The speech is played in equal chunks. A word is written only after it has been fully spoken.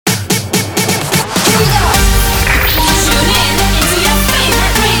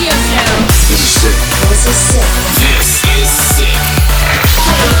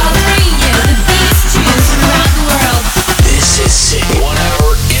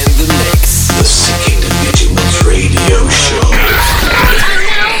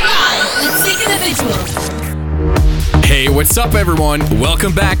What's up, everyone?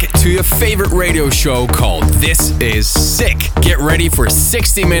 Welcome back to your favorite radio show called This Is Sick. Get ready for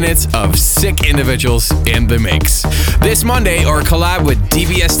 60 minutes of sick individuals in the mix. This Monday, our collab with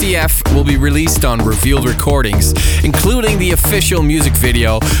DBSDF will be released on Revealed Recordings, including the official music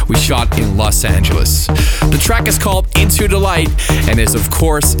video we shot in Los Angeles. The track is called Into the Light and is, of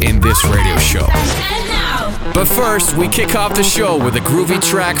course, in this radio show. But first, we kick off the show with a groovy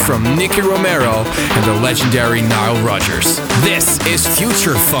track from Nicky Romero and the legendary Nile Rodgers. This is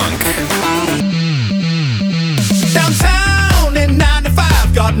Future Funk. Downtown in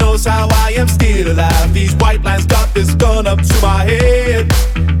 95, God knows how I am still alive. These white lines got this gun up to my head.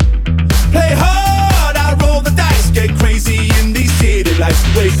 Play hard, I roll the dice, get crazy in these city lights.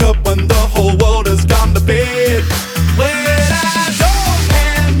 Wake up when the whole world has gone to bed. Well, I don't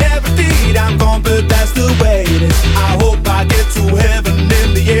and never did, I'm gone, but that's the way it is. I hope I get to heaven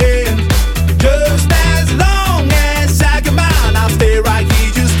in the end. Just as long as I can mind, I'll stay right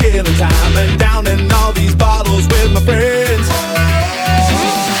here just killing time and downing all these bottles with my friends.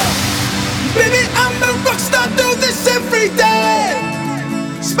 Baby, I'm a rockstar, do this every day.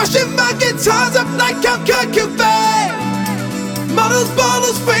 Smashing my guitars up like I'm Kurt Cobain. Models,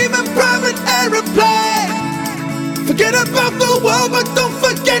 bottles, fame and private aeroplane. Forget about the world, but don't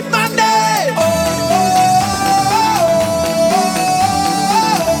forget my name.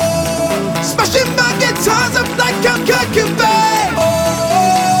 Smashing my guitars up like I'm Kurt Cobain.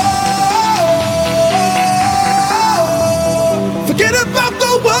 Forget about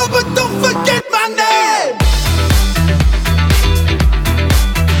the world, but don't forget my name.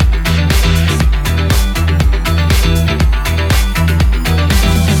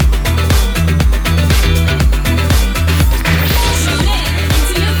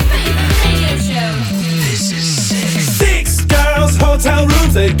 Hotel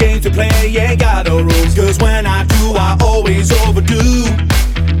rooms, a game to play, ain't got no rules. Cause when I do, I always overdo.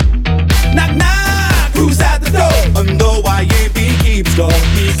 Knock, knock, who's at the door? And though I ain't been keeping score,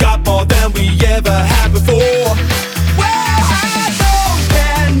 we got more than we ever had before. Well, I don't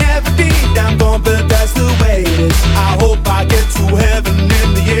care, never did, I'm gone, but that's the way it is. I hope I get to heaven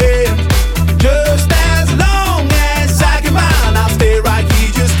in the end. Just as long as I can mind, I'll stay right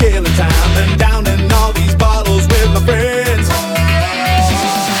here just killing time and downing all these bottles with my friends.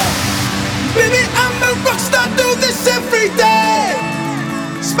 Baby, I'm a rockstar, do this every day.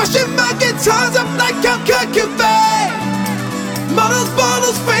 Smashing my guitars up like I'm Kurt Cobain. Models,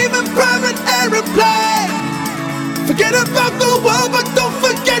 bottles, fame and private aeroplane. Forget about the world, but don't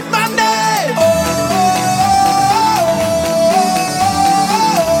forget my name.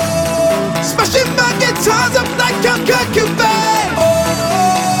 Smashing my guitars up like I'm Kurt Cobain.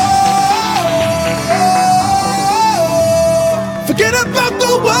 Forget about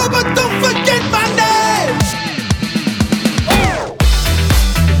the world, but don't forget my name.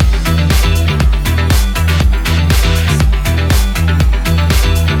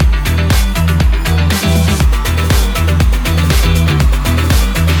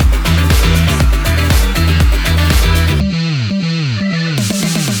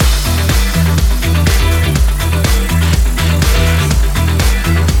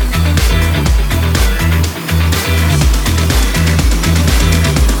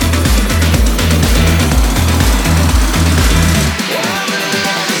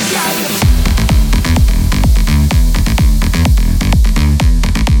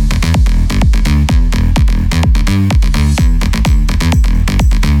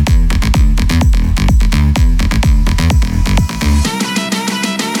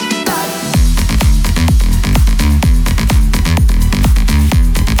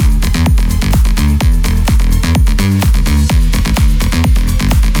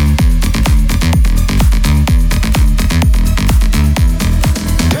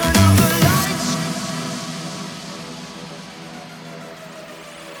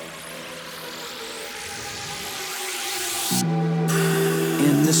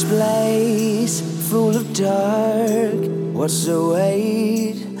 In this place full of dark, what's the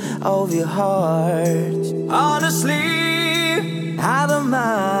weight of your heart? Honestly, I don't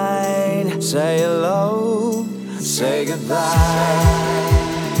mind. Say hello, say goodbye.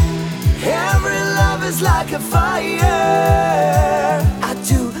 Every love is like a fire. I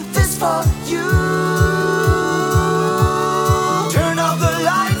do this for you. Turn off the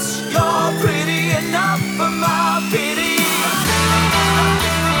lights, you're pretty enough for my pity.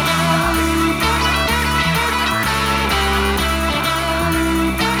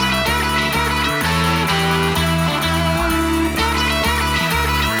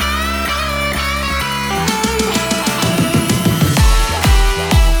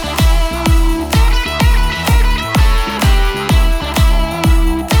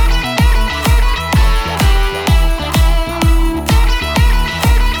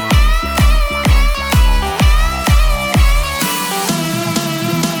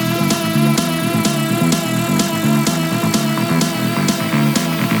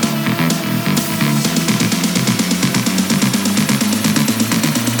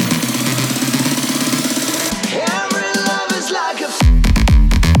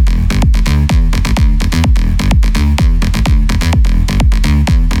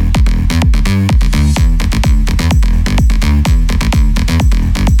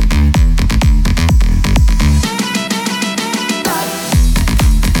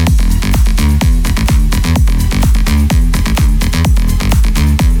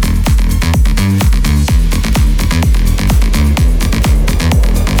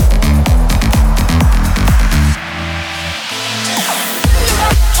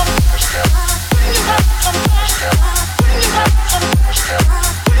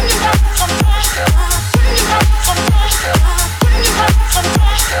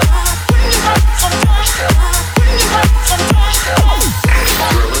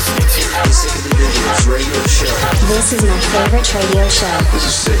 This is my favorite radio show. This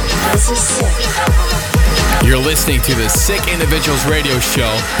is sick. This is sick. You're listening to the Sick Individuals Radio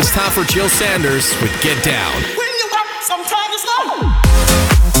Show. It's time for Jill Sanders with Get Down. When you rock, sometimes it's slow.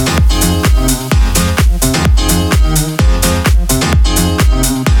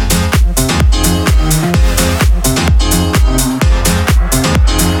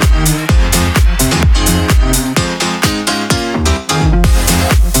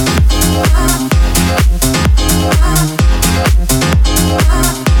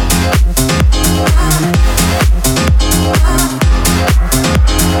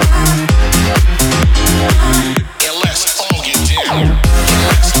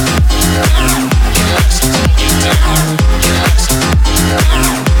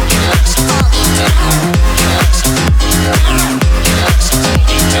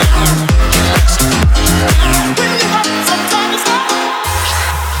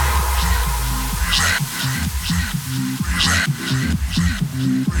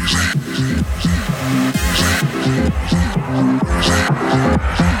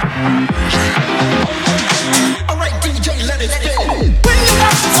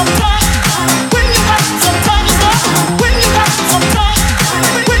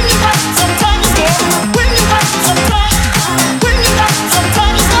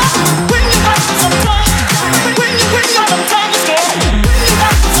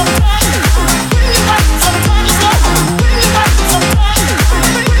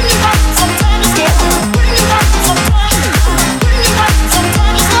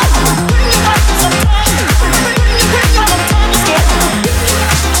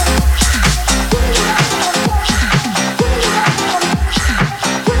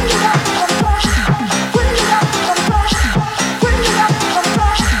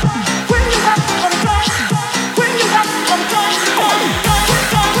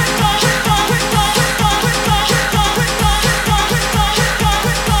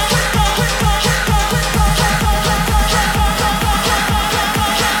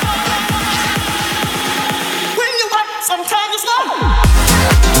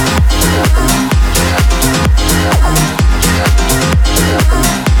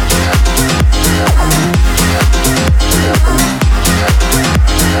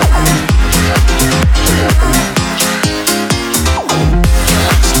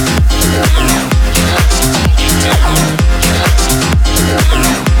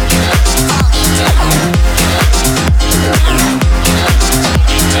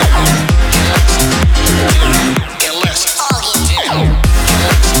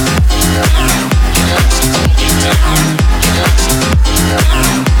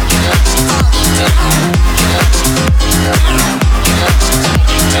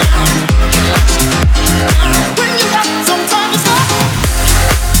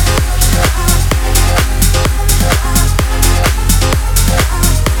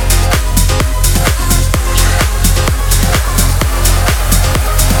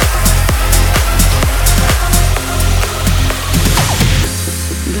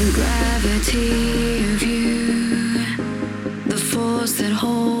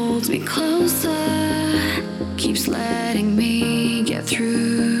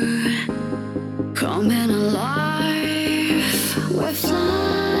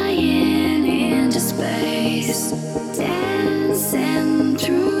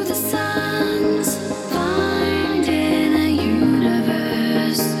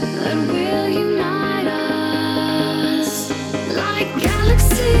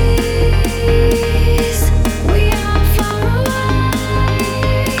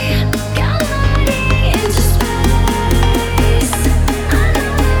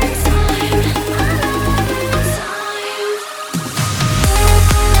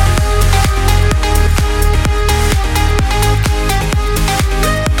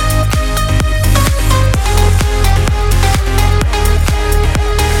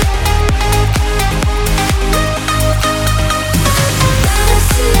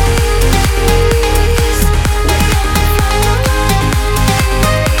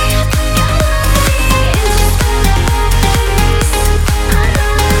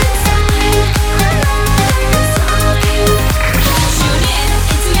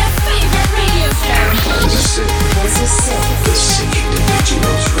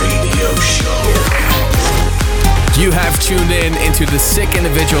 Into the Sick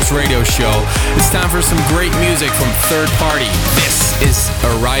Individuals Radio Show. It's time for some great music from Third Party. This is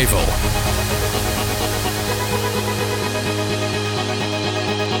Arrival.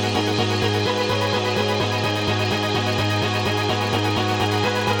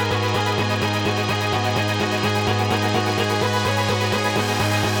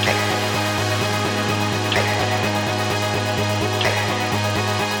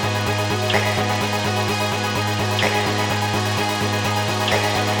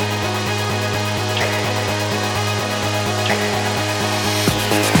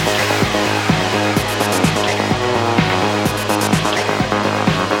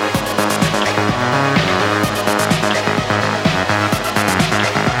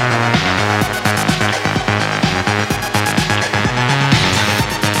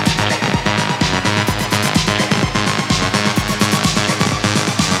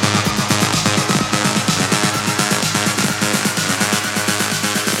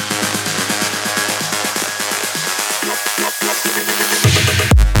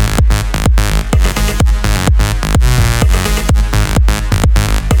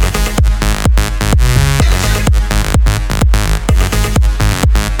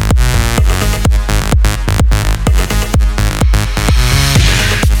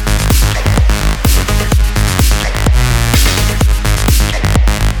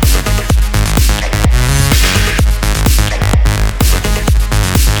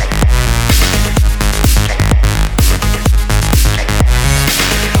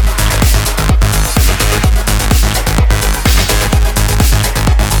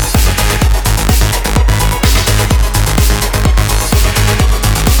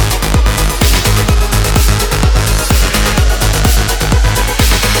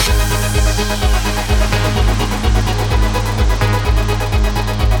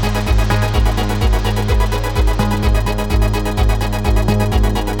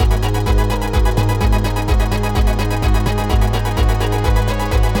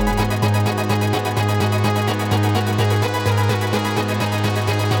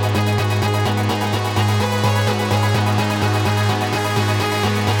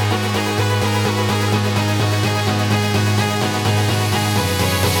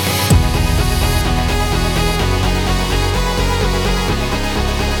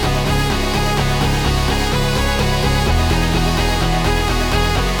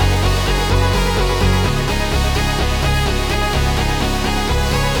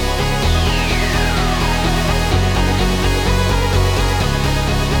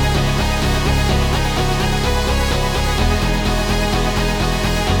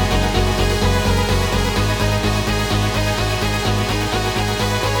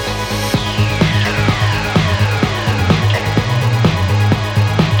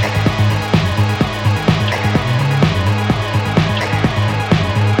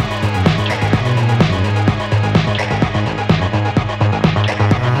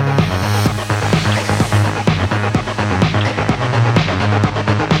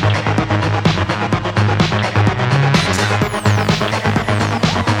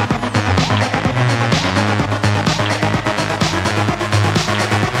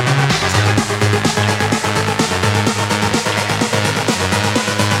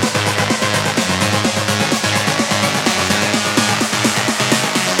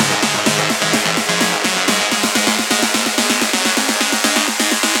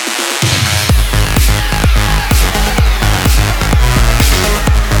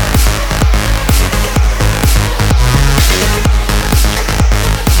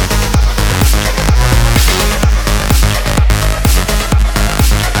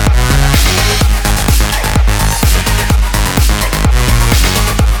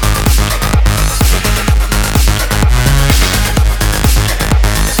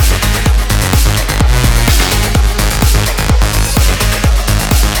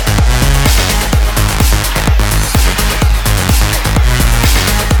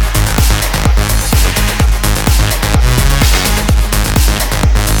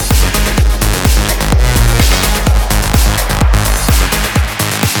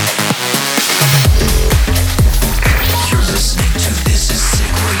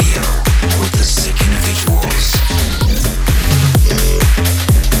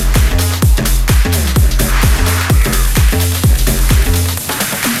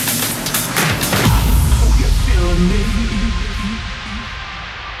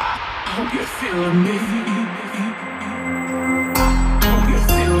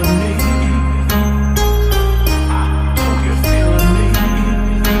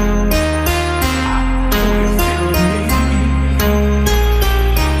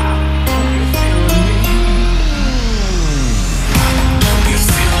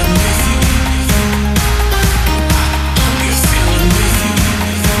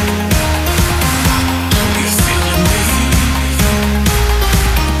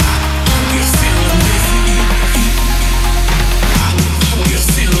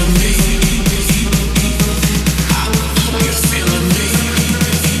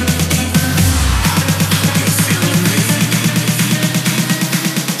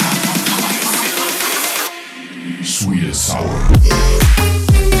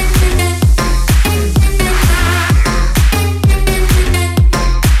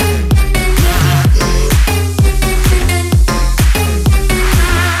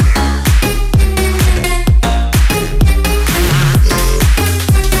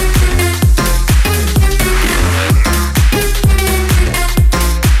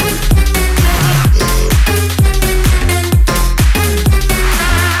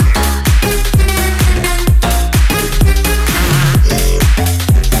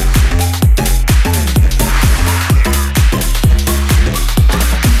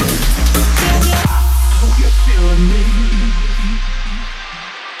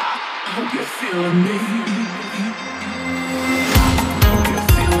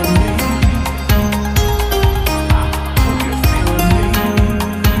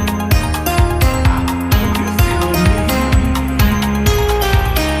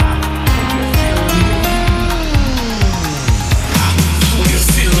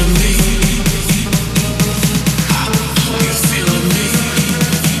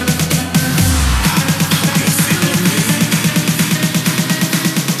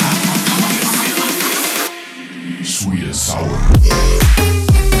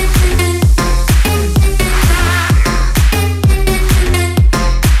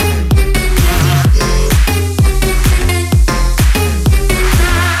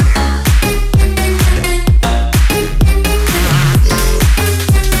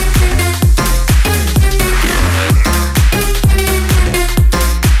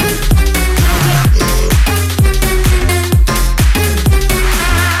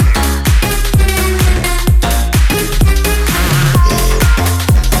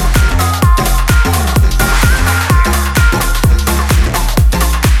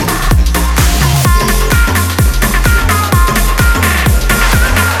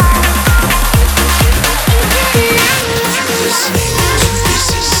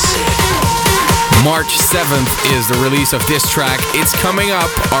 March 7th is the release of this track. It's coming up,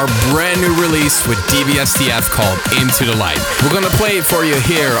 our brand new release with DBSTF called Into the Light. We're gonna play it for you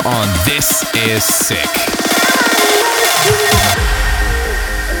here on This Is Sick.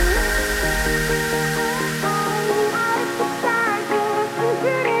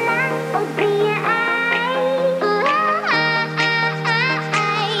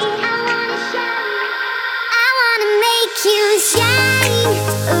 You shine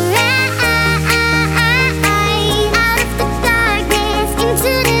around out of the darkness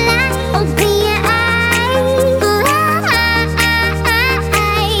into the light. Open your eyes.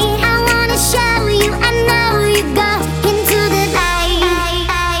 I wanna show you. I know you go into the light.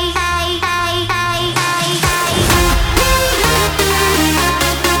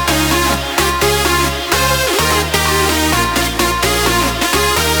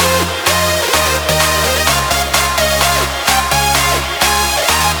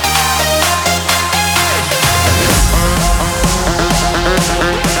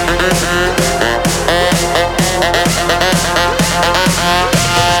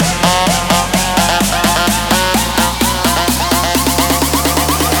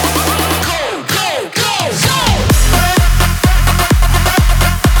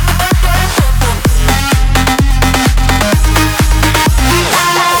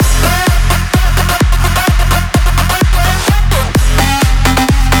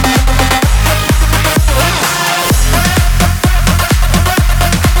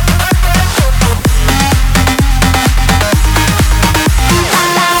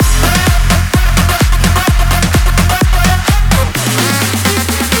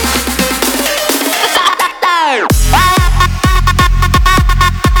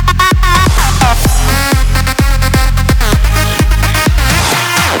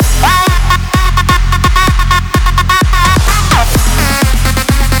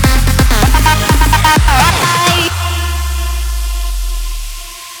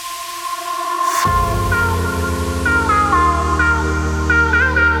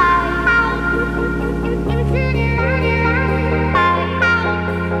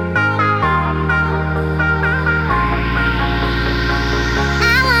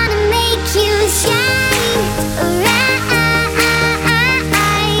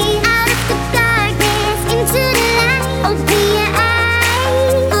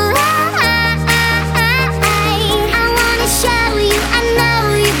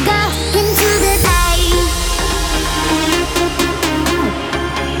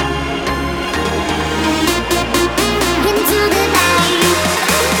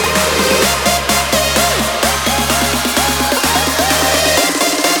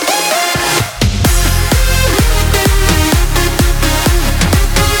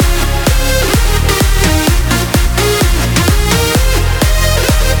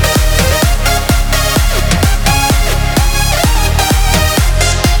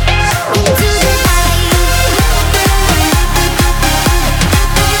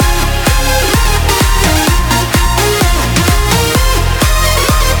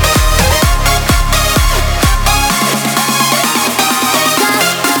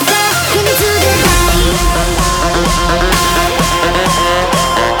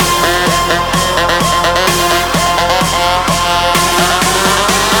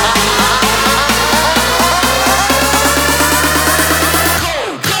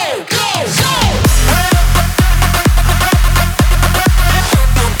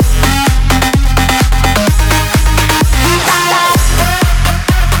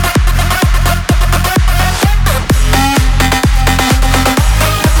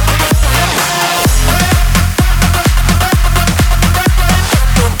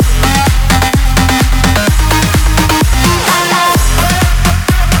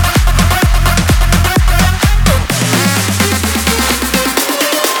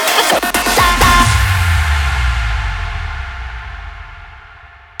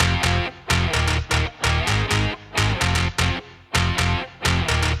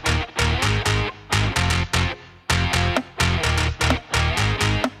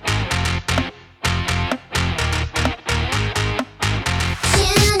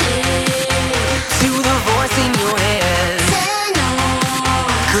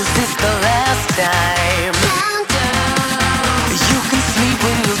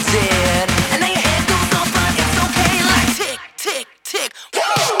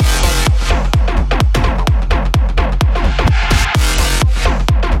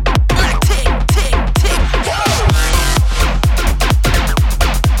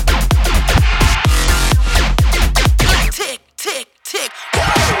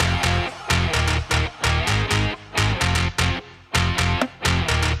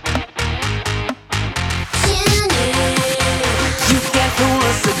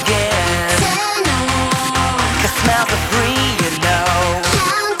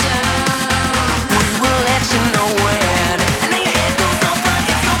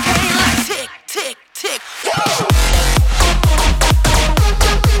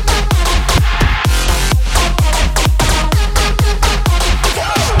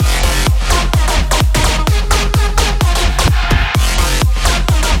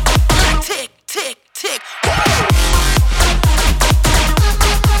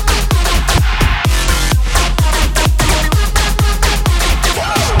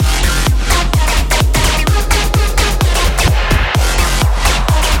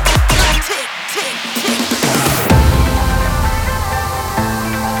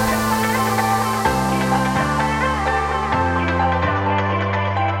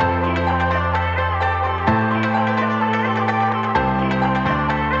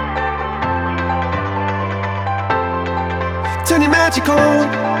 magical.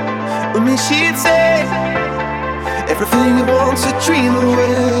 I mean, she'd say everything you want to dream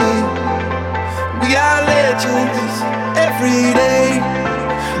away. We are legends every day.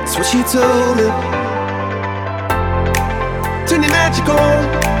 That's what she told me. Turn it magical.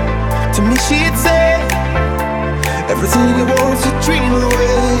 To me, she'd say everything you want to dream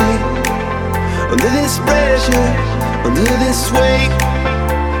away. Under this pressure, under this weight,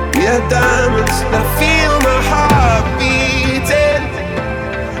 we are diamonds. I feel my heart beating.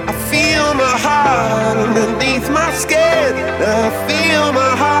 I feel my heart underneath my skin. I feel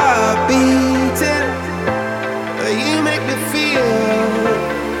my heart beating. You make me feel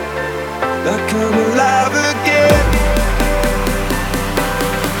like I'm alive again.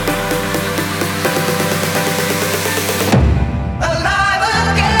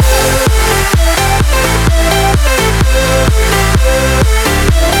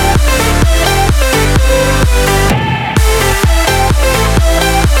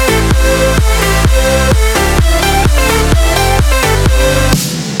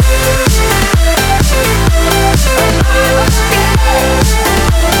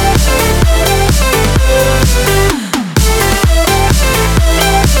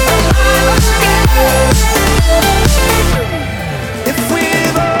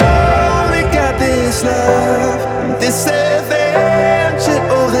 This adventure,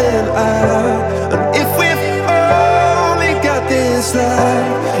 oh then and if we've only got this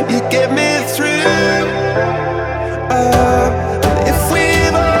life, you get me through. And if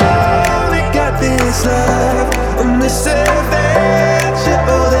we've only got this life and this adventure,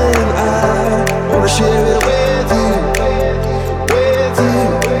 oh then I wanna share it with you, with you,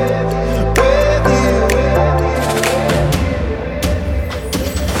 with you.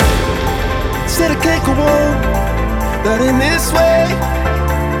 Said I can't go on. Not in this way.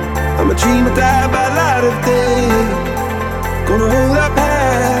 I'm a dreamer, die by light of day. Gonna hold up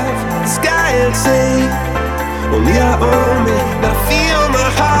half the sky and say, only I own me. I feel my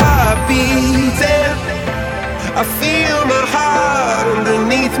heart beating. I feel my heart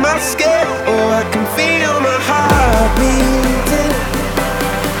underneath my skin. Oh, I can feel my heart beating.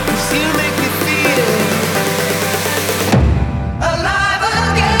 'Cause you make me feel alive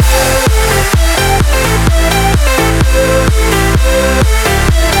again.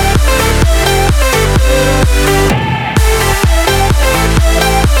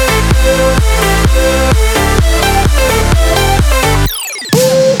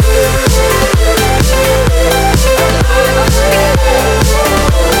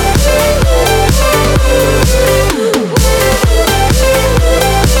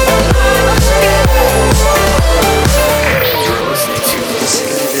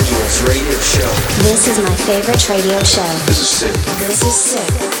 This is my favorite radio show. This is sick. This is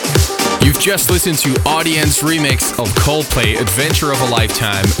sick. You've just listened to Audience remix of Coldplay, Adventure of a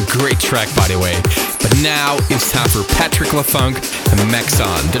Lifetime. A great track, by the way. But now it's time for Patrick LaFunk and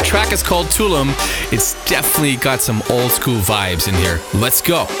Maxon. The track is called Tulum. It's definitely got some old school vibes in here. Let's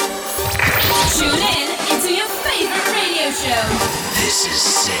go. Tune in into your favorite radio show. This is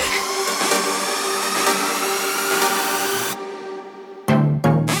sick.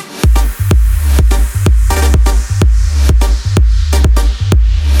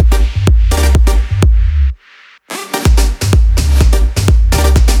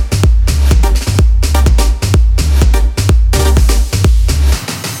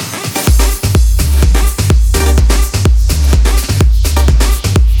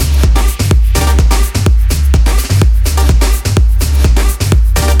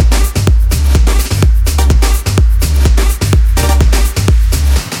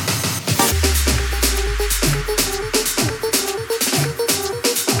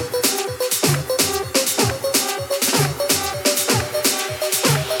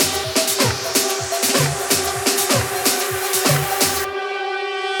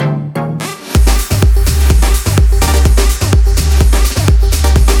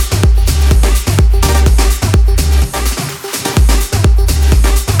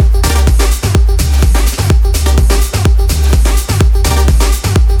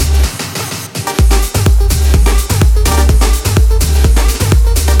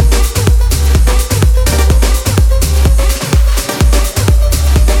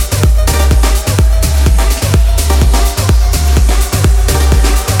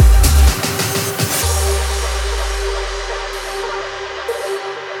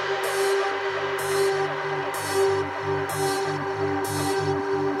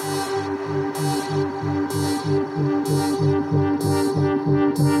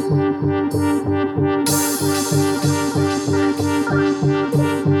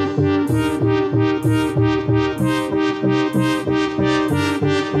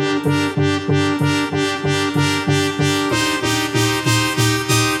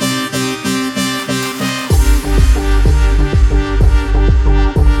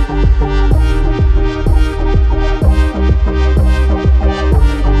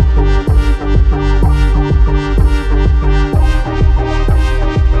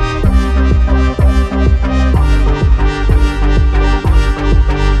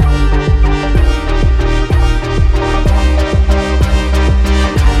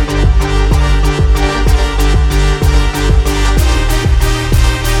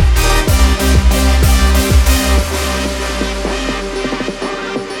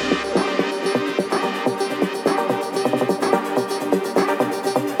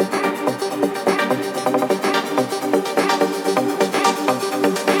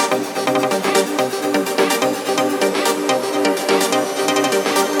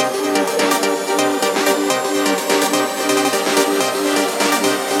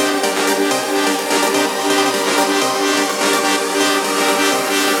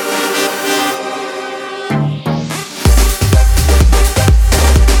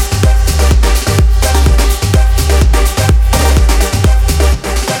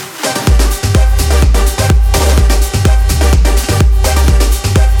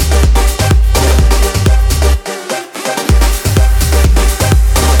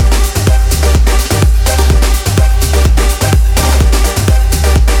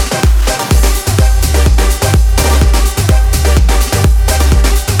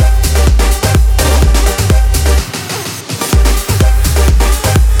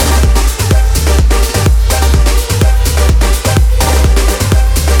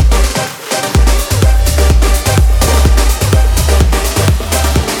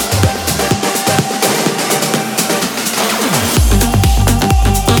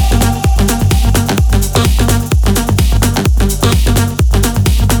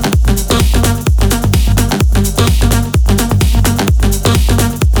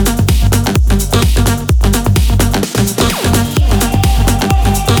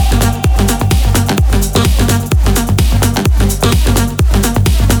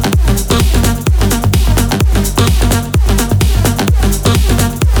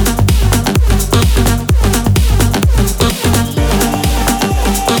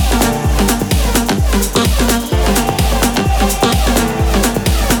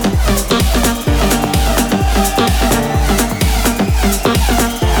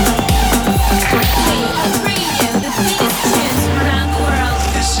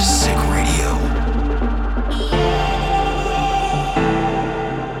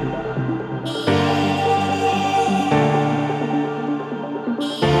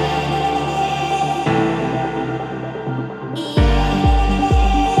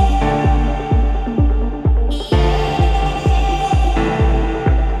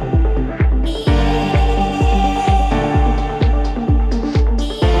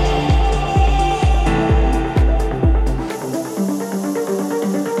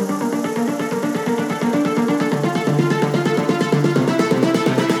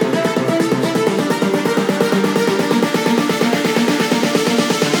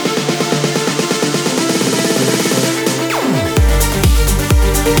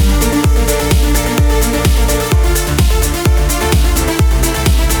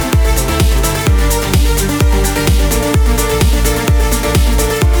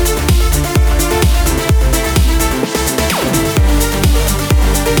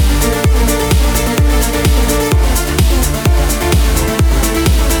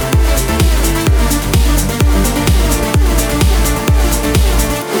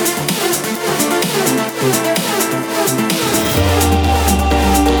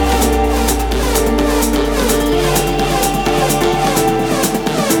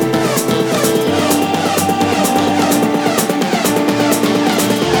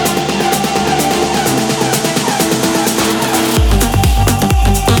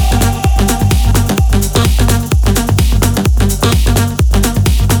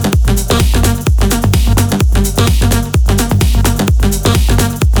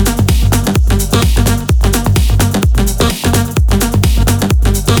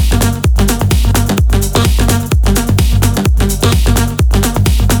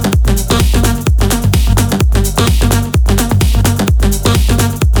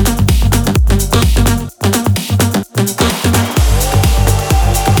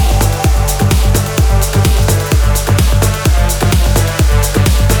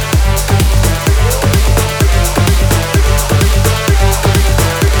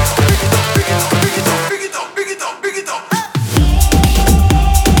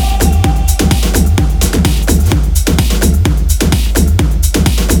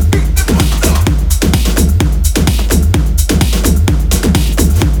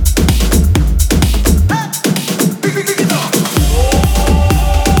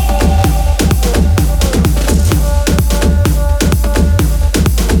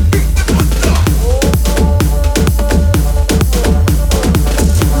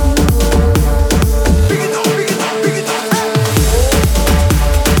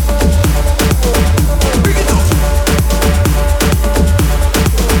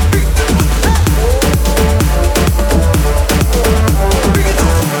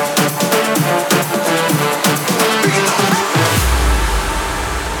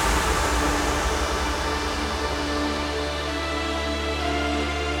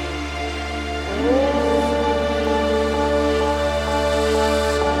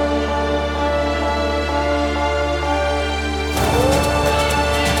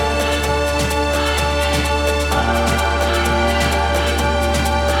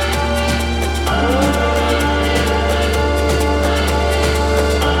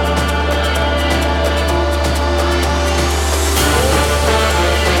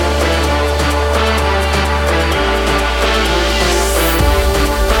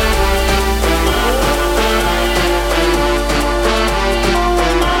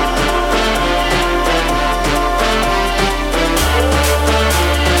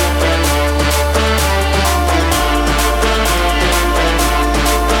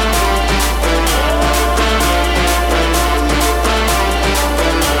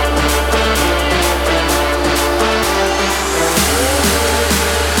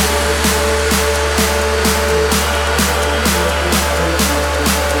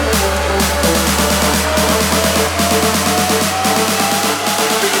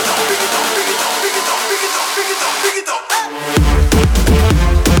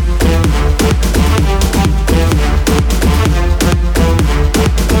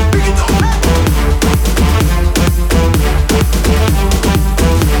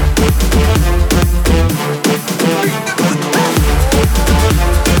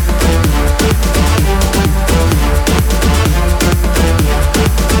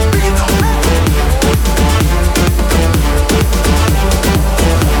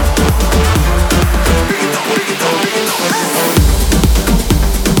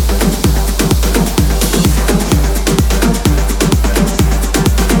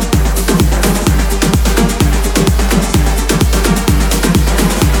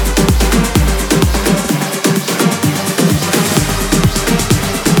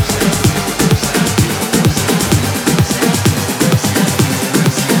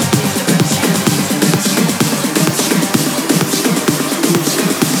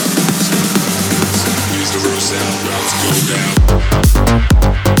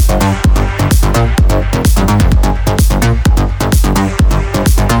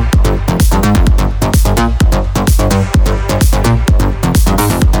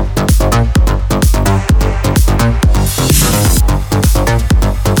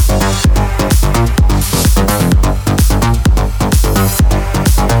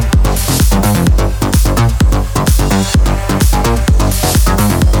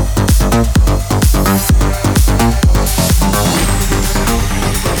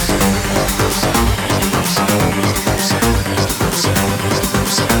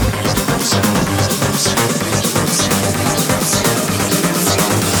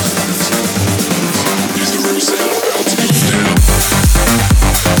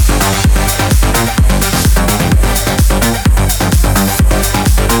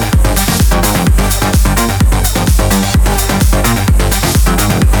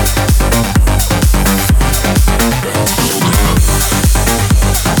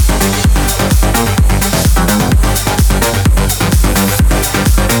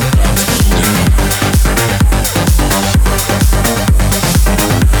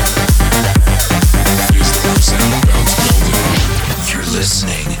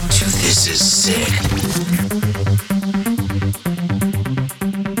 to This Is Sick.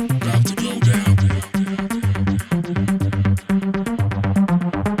 About to go down.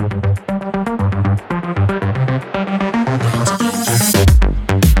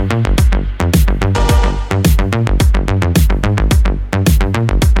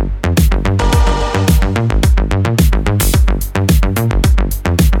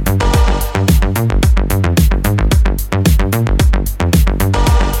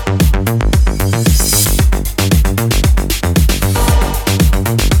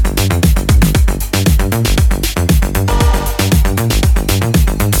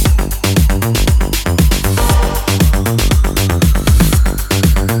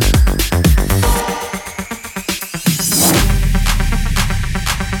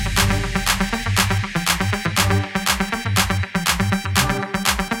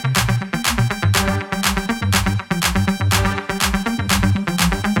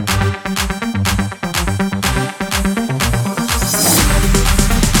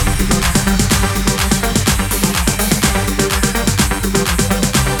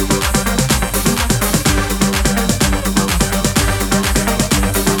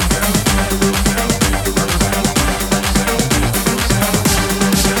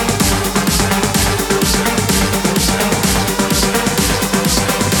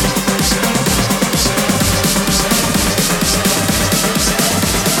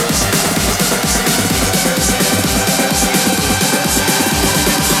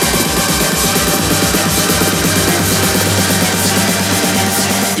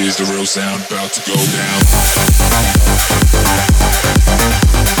 The real sound about to go down.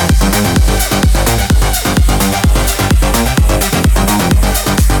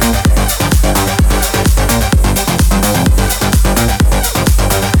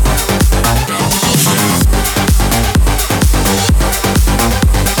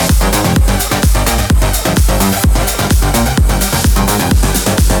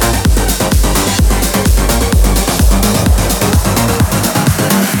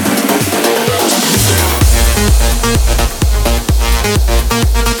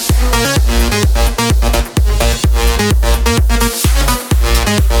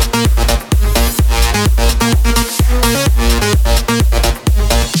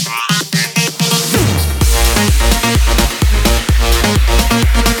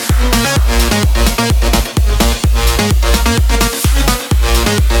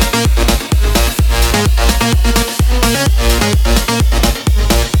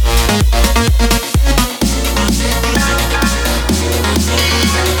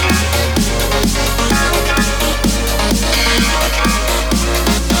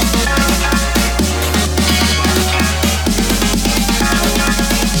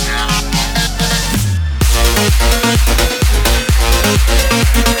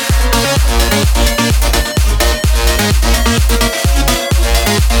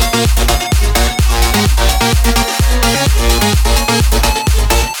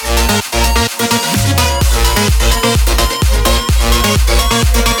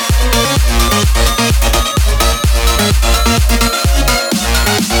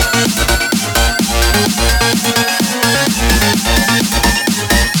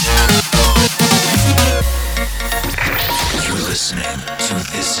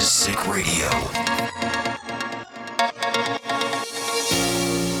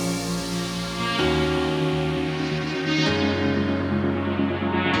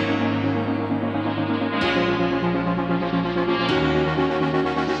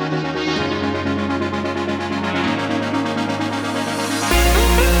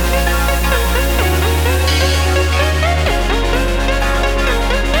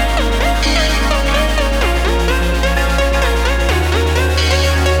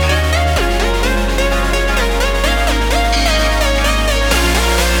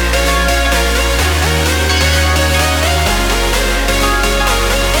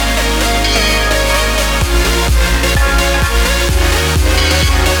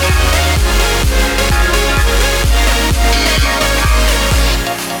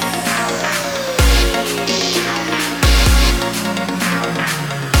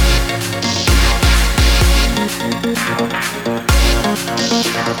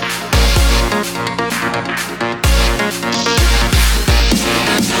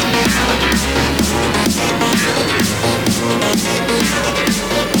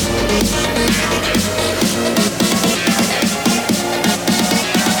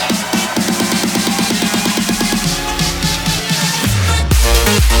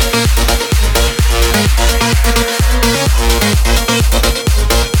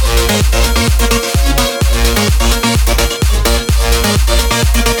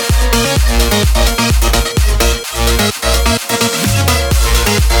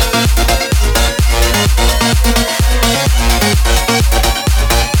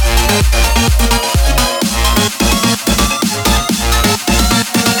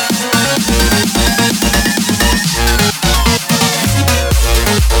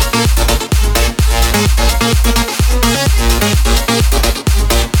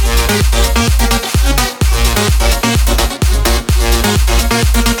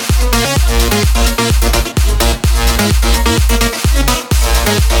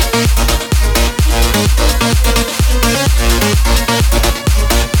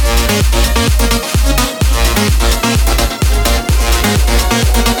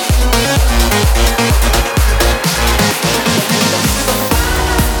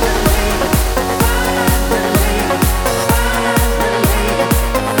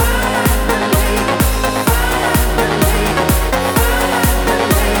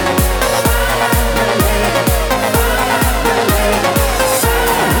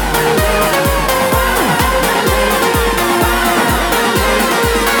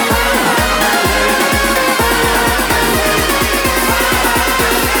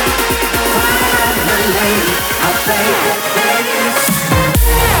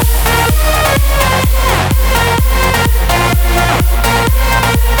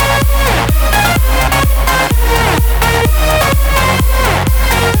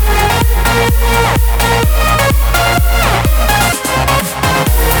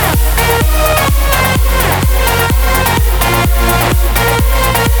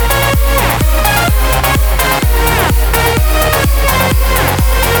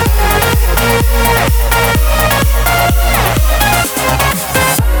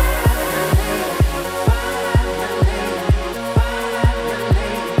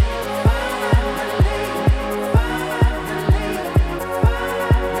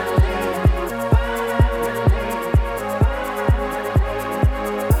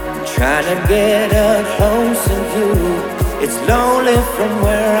 trying to get a closer view. It's lonely from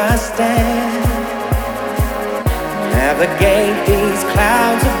where I stand. Navigate these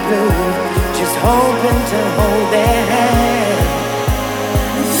clouds of blue, just hoping to hold their hand.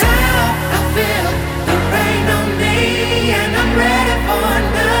 Now I feel the rain on me, and I'm ready for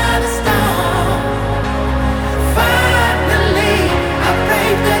another storm. Finally, I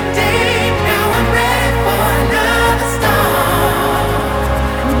braved the deep, now I'm ready for another storm.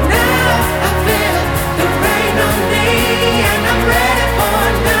 Now I feel the rain on me, and I'm ready for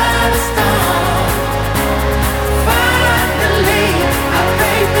another storm. Finally, I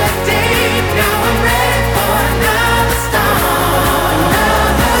braved the deep, now I'm ready for another storm.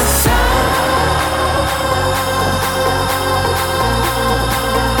 Another storm.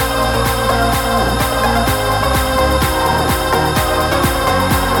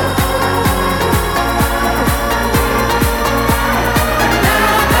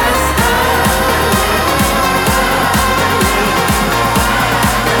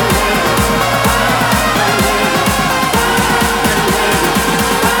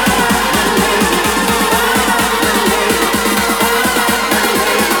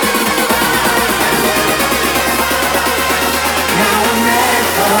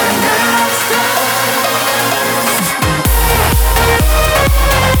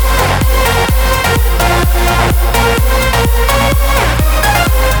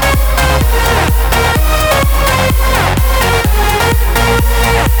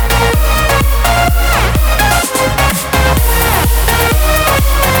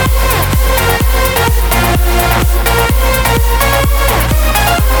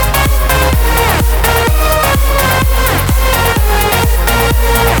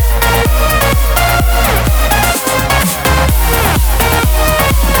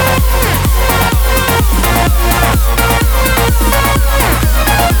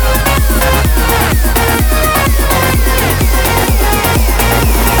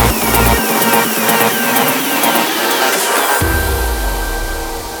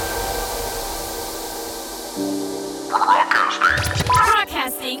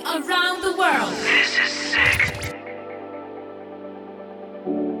 Broadcasting around the world. This is sick.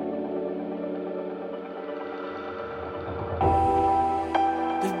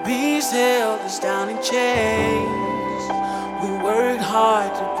 The beast held us down in chains. We worked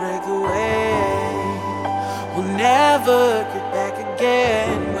hard to break away. We'll never get back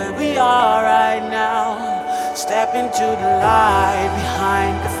again where we are right now. Step into the light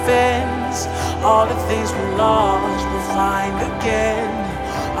behind the fence. All the things we lost we'll find again.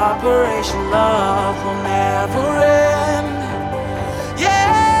 Operation Love will never end.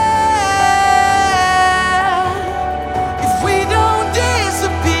 Yeah. If we don't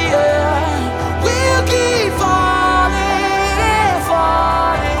disappear, we'll keep falling and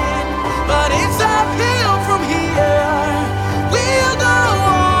falling. But it's uphill from here. We'll go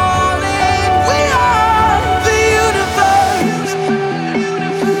all in. We are the universe.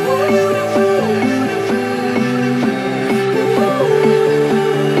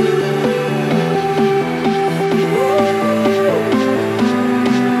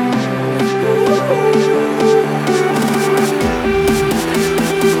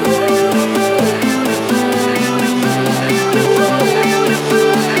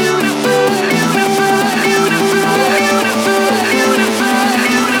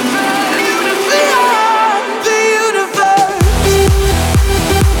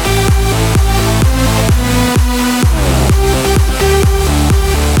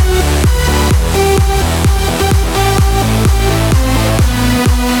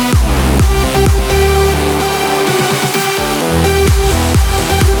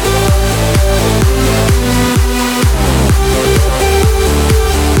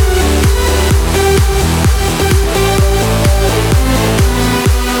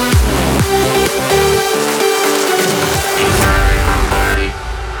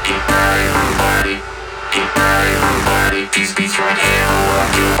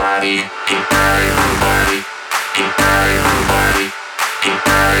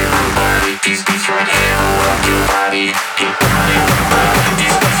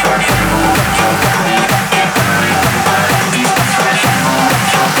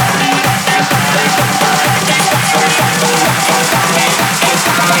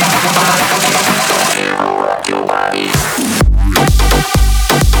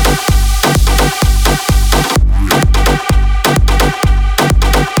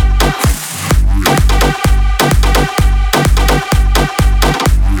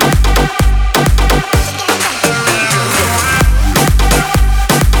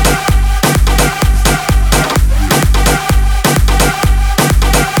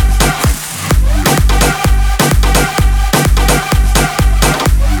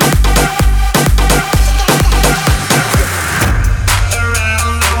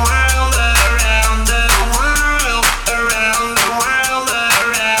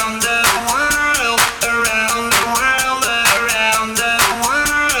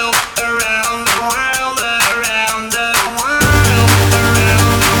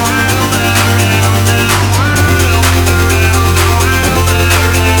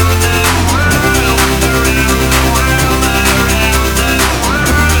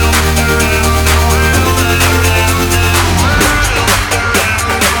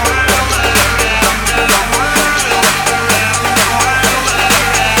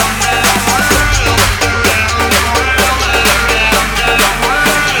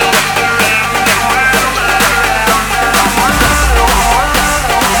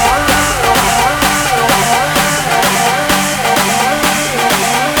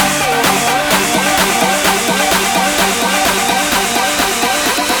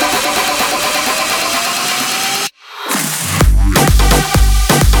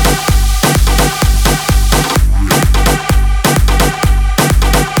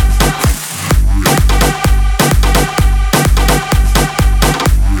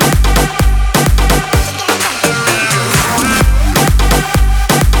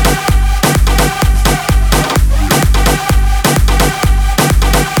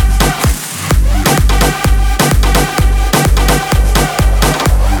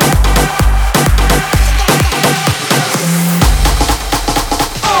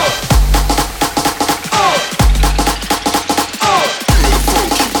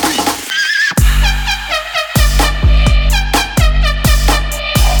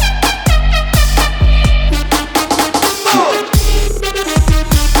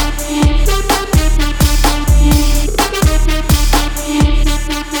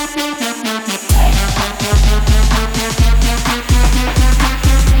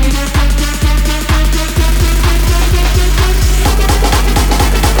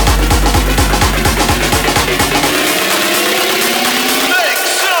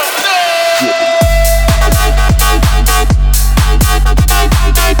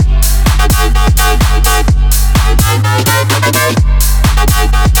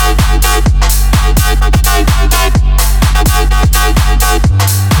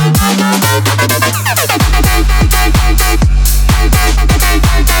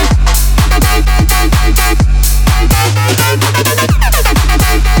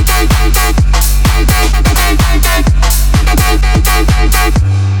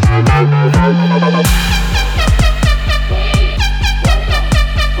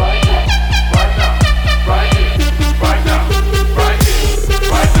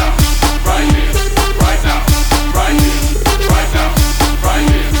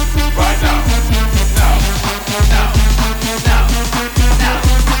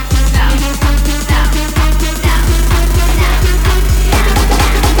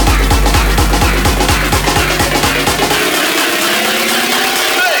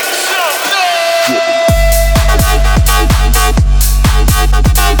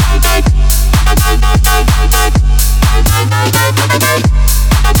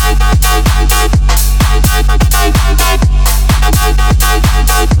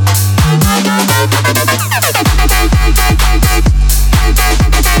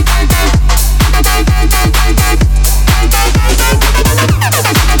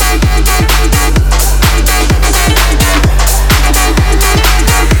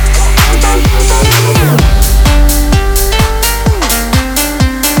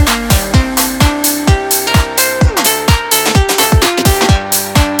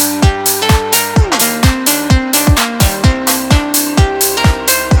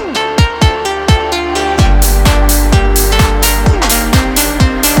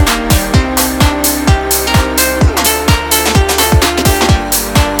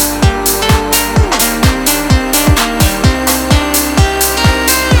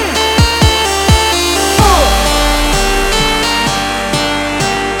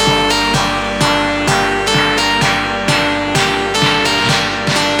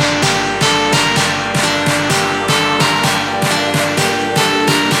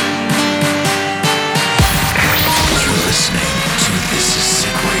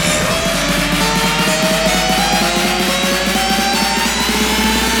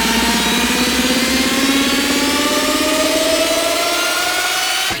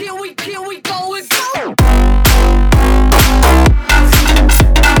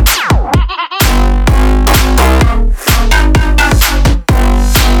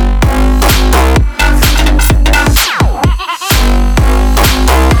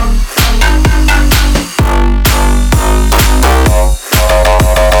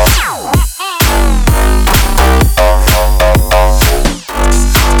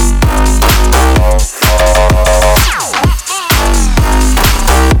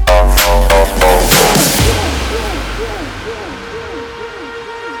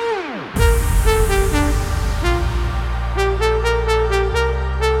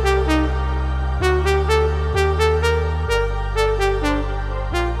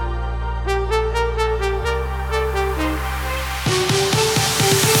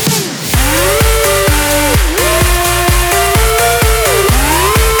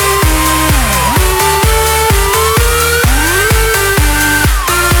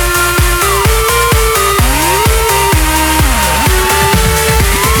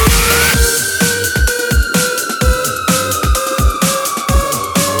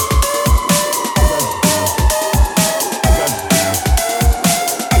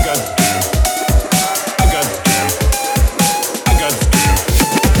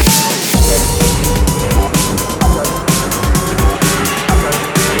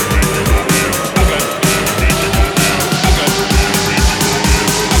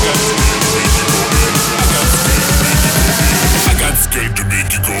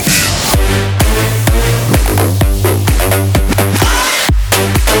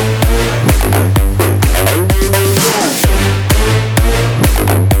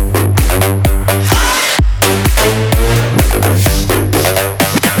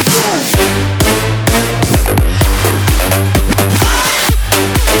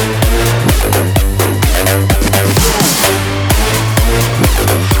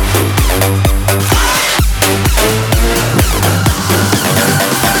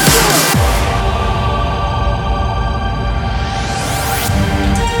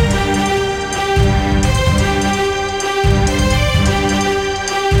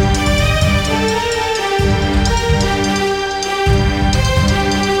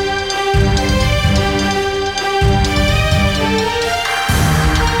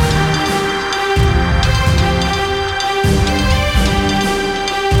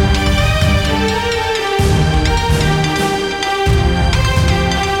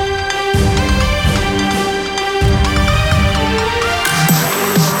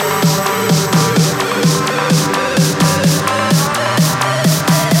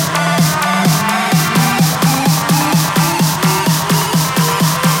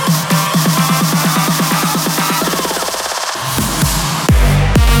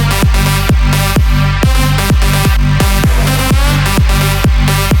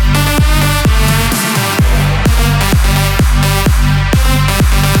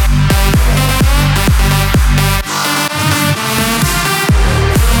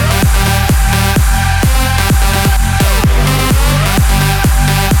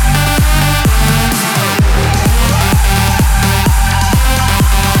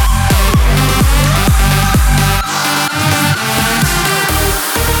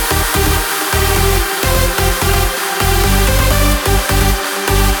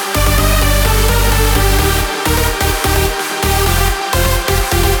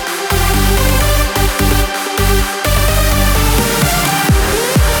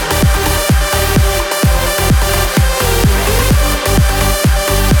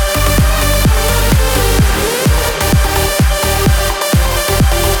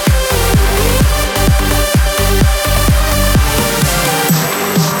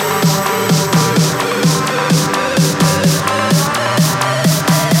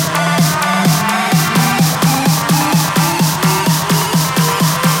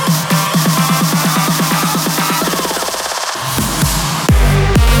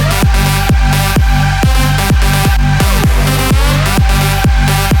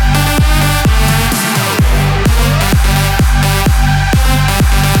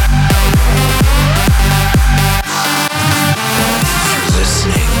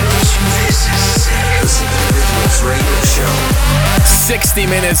 60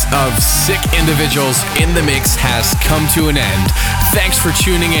 minutes of sick individuals in the mix has come to an end. Thanks for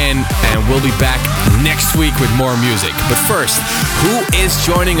tuning in, and we'll be back next week with more music. But first, who is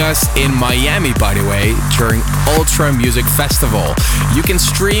joining us in Miami, by the way, during Ultra Music Festival? You can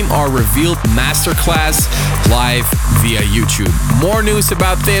stream our revealed masterclass live via YouTube. More news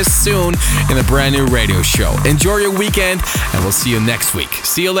about this soon in a brand new radio show. Enjoy your weekend, and we'll see you next week.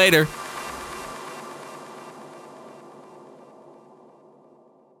 See you later.